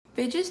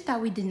fidgets that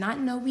we did not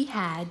know we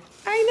had.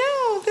 I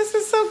know, this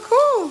is so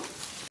cool.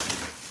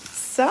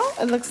 So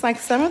it looks like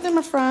some of them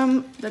are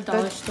from The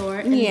dollar store.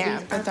 And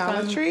the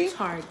Dollar Tree.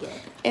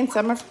 Target. And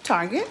some are from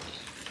Target.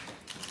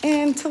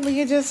 And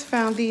Talia just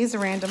found these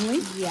randomly.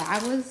 Yeah,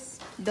 I was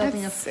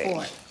building a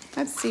fort.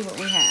 Let's see what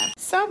we have.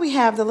 So we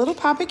have the little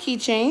Pop-It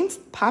keychains,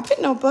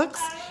 Pop-It notebooks.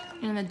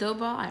 And the dough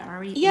ball, I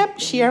already Yep,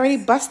 she already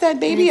bust that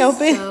baby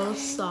open. So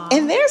soft.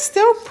 And they're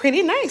still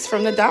pretty nice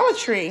from the Dollar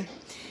Tree.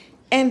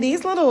 And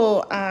these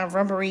little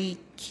rubbery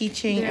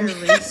keychain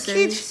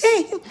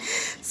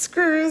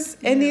screws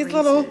and these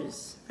little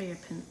for your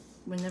pen.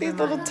 These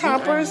little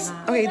toppers.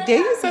 Okay,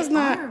 these does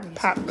not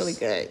pop really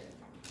good.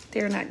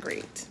 They're not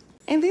great.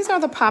 And these are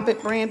the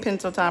Pop-It brand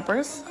pencil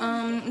toppers.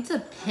 It's a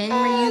pen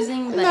we're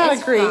using, but not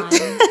it's great.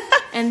 fine.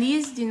 And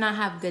these do not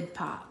have good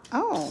pop.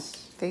 Oh,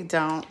 they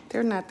don't.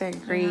 They're not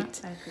that great. Not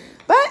that great.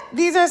 But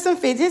these are some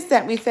fidgets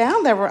that we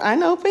found that were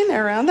unopened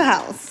around the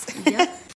house. Yep.